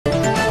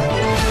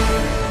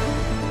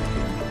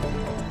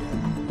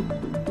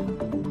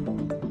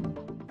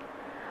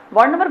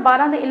Ward number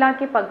 12 ਦੇ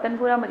ਇਲਾਕੇ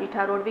ਭਗਤਨਪੁਰਾ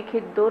Majitha road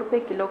ਵਿਖੇ 2 ਰੁਪਏ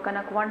ਕਿਲੋ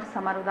ਕਣਕ ਵੰਡ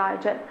ਸਮਾਰੋਹ ਦਾ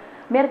ਆਯੋਜਨ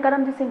ਮੇਅਰ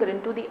ਕਰਮਜੀਤ ਸਿੰਘ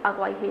ਰਿੰਟੂ ਦੀ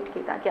ਅਗਵਾਈ ਹੇਠ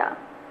ਕੀਤਾ ਗਿਆ।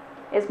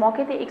 इस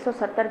मौके पर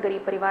 170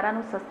 गरीब परिवारों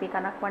को सस्ती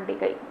कणक वंडी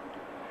गई।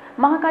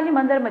 महाकाली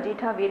मंदिर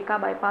मजीठा वीरका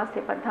बाईपास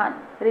के प्रधान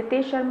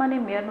रितेश शर्मा ने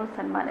मेयर को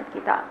सन्मानित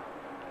किया।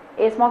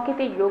 इस मौके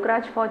पर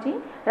योगराज फौजी,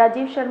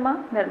 राजीव शर्मा,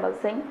 निर्मल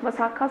सिंह,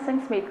 वसाखा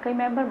सिंह समेत कई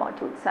मैंबर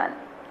मौजूद सन।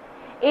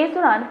 इस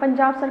दौरान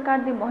पंजाब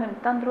सरकार की मुहिम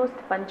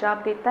तंदुरुस्त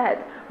पंजाब के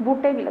तहत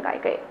बूटे भी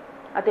लगाए गए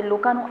ਅਤੇ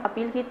ਲੋਕਾਂ ਨੂੰ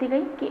अपील की गई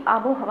कि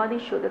आबो हवा की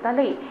शुद्धता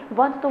ਲਈ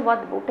ਵੱਧ ਤੋਂ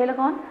ਵੱਧ ਬੂਟੇ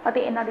ਲਗਾਉਣ ਅਤੇ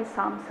ਇਹਨਾਂ ਦੀ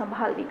ਸਾਂਭ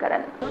ਸੰਭਾਲ ਵੀ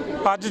ਕਰਨ।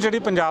 ਅੱਜ ਜਿਹੜੀ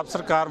ਪੰਜਾਬ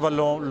ਸਰਕਾਰ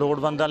ਵੱਲੋਂ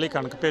ਲੋੜਵੰਦਾਂ ਲਈ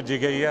ਕਣਕ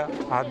ਭੇਜੀ ਗਈ ਆ,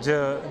 ਅੱਜ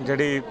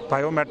ਜਿਹੜੀ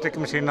ਬਾਇਓਮੈਟ੍ਰਿਕ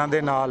ਮਸ਼ੀਨਾਂ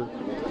ਦੇ ਨਾਲ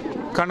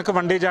ਕਣਕ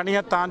ਵੰਡੀ ਜਾਣੀ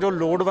ਆ ਤਾਂ ਜੋ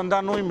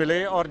ਲੋੜਵੰਦਾਂ ਨੂੰ ਹੀ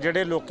ਮਿਲੇ ਔਰ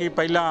ਜਿਹੜੇ ਲੋਕੀ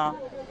ਪਹਿਲਾਂ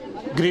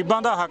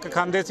ਗਰੀਬਾਂ ਦਾ ਹੱਕ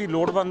ਖਾਂਦੇ ਸੀ,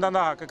 ਲੋੜਵੰਦਾਂ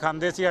ਦਾ ਹੱਕ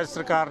ਖਾਂਦੇ ਸੀ, ਅੱਜ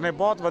ਸਰਕਾਰ ਨੇ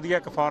ਬਹੁਤ ਵਧੀਆ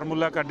ਇੱਕ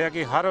ਫਾਰਮੂਲਾ ਕੱਢਿਆ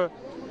ਕਿ ਹਰ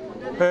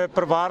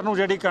ਪਰਿਵਾਰ ਨੂੰ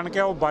ਜਿਹੜੀ ਕਣਕ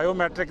ਹੈ ਉਹ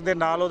ਬਾਇਓਮੈਟ੍ਰਿਕ ਦੇ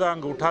ਨਾਲ ਉਹਦਾ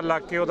ਅੰਗੂਠਾ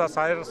ਲੱਗ ਕੇ ਉਹਦਾ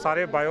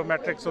ਸਾਰੇ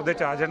ਬਾਇਓਮੈਟ੍ਰਿਕਸ ਉਹਦੇ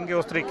 'ਚ ਆ ਜਾਣਗੇ,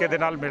 ਉਸ ਤਰੀਕੇ ਦੇ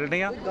ਨਾਲ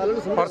ਮਿਲਣੀ ਆ।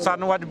 ਔਰ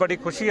ਸਾਨੂੰ ਅੱਜ ਬੜੀ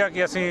ਖੁਸ਼ੀ ਆ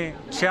ਕਿ ਅਸੀਂ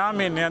 6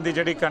 ਮਹੀਨਿਆਂ ਦੀ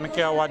ਜਿਹੜੀ ਕਣਕ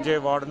ਆ ਉਹ ਅੱਜ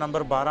ਵਾਰਡ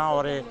ਨੰਬਰ 12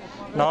 ਔਰ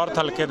ਨਾਰਥ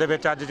ਹਲਕੇ ਦੇ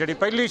ਵਿੱਚ ਅੱਜ ਜਿਹੜੀ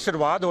ਪਹਿਲੀ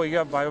ਸ਼ੁਰੂਆਤ ਹੋਈ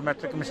ਆ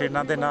ਬਾਇਓਮੈਟ੍ਰਿਕ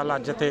ਮਸ਼ੀਨਾਂ ਦੇ ਨਾਲ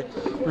ਅੱਜ ਇੱਥੇ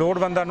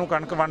ਲੋੜਵੰਦਾਂ ਨੂੰ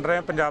ਕਣਕ ਵੰਡ ਰਹੇ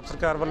ਆ। ਪੰਜਾਬ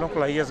ਸਰਕਾਰ ਵੱਲੋਂ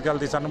ਕਲਾਈ ਇਸ ਗੱਲ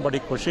ਦੀ ਸਾਨੂੰ ਬੜੀ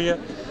ਖੁਸ਼ੀ ਹੈ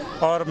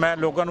ਔਰ ਮੈਂ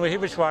ਲੋਕਾਂ ਨੂੰ ਇਹੀ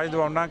ਵਿਸ਼ਵਾਸ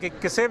ਦਿਵਾਉਣਾ ਕਿ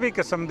ਕਿਸੇ ਵੀ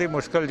ਕਿਸਮ ਦੀ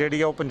ਮੁਸ਼ਕਲ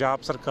ਜਿਹੜੀ ਆ ਉਹ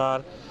ਪੰਜਾਬ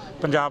ਸਰਕਾਰ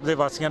ਪੰਜਾਬ ਦੇ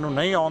ਵਾਸੀਆਂ ਨੂੰ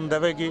ਨਹੀਂ ਆਉਣ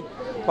ਦੇਵੇਗੀ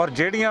ਔਰ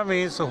ਜਿਹੜੀਆਂ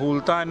ਵੀ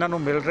ਸਹੂਲਤਾਂ ਇਹਨਾਂ ਨੂੰ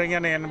ਮਿਲ ਰਹੀਆਂ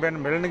ਨੇ ਇਨ-ਬਿਨ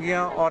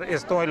ਮਿਲਣਗੀਆਂ। ਔਰ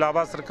ਇਸ ਤੋਂ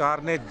ਇਲਾਵਾ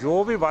ਸਰਕਾਰ ਨੇ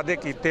ਜੋ ਵੀ ਵਾਅਦੇ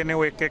ਕੀਤੇ ਨੇ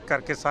ਉਹ ਇੱਕ ਇੱਕ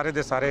ਕਰਕੇ ਸਾਰੇ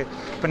ਦੇ ਸਾਰੇ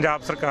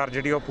ਪੰਜਾਬ ਸਰਕਾਰ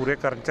ਜਿਹੜੀ ਉਹ ਪੂਰੇ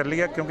ਕਰਨ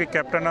ਚੱਲੀ ਹੈ, ਕਿਉਂਕਿ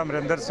ਕੈਪਟਨ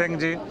ਅਮਰਿੰਦਰ ਸਿੰਘ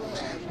ਜੀ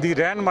ਦੀ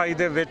ਰਹਿਨਮਾਈ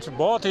ਦੇ ਵਿੱਚ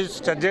ਬਹੁਤ ਹੀ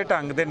ਸੁਚੱਜੇ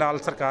ਢੰਗ ਦੇ ਨਾਲ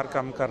ਸਰਕਾਰ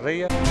ਕੰਮ ਕਰ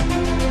ਰਹੀ ਹੈ।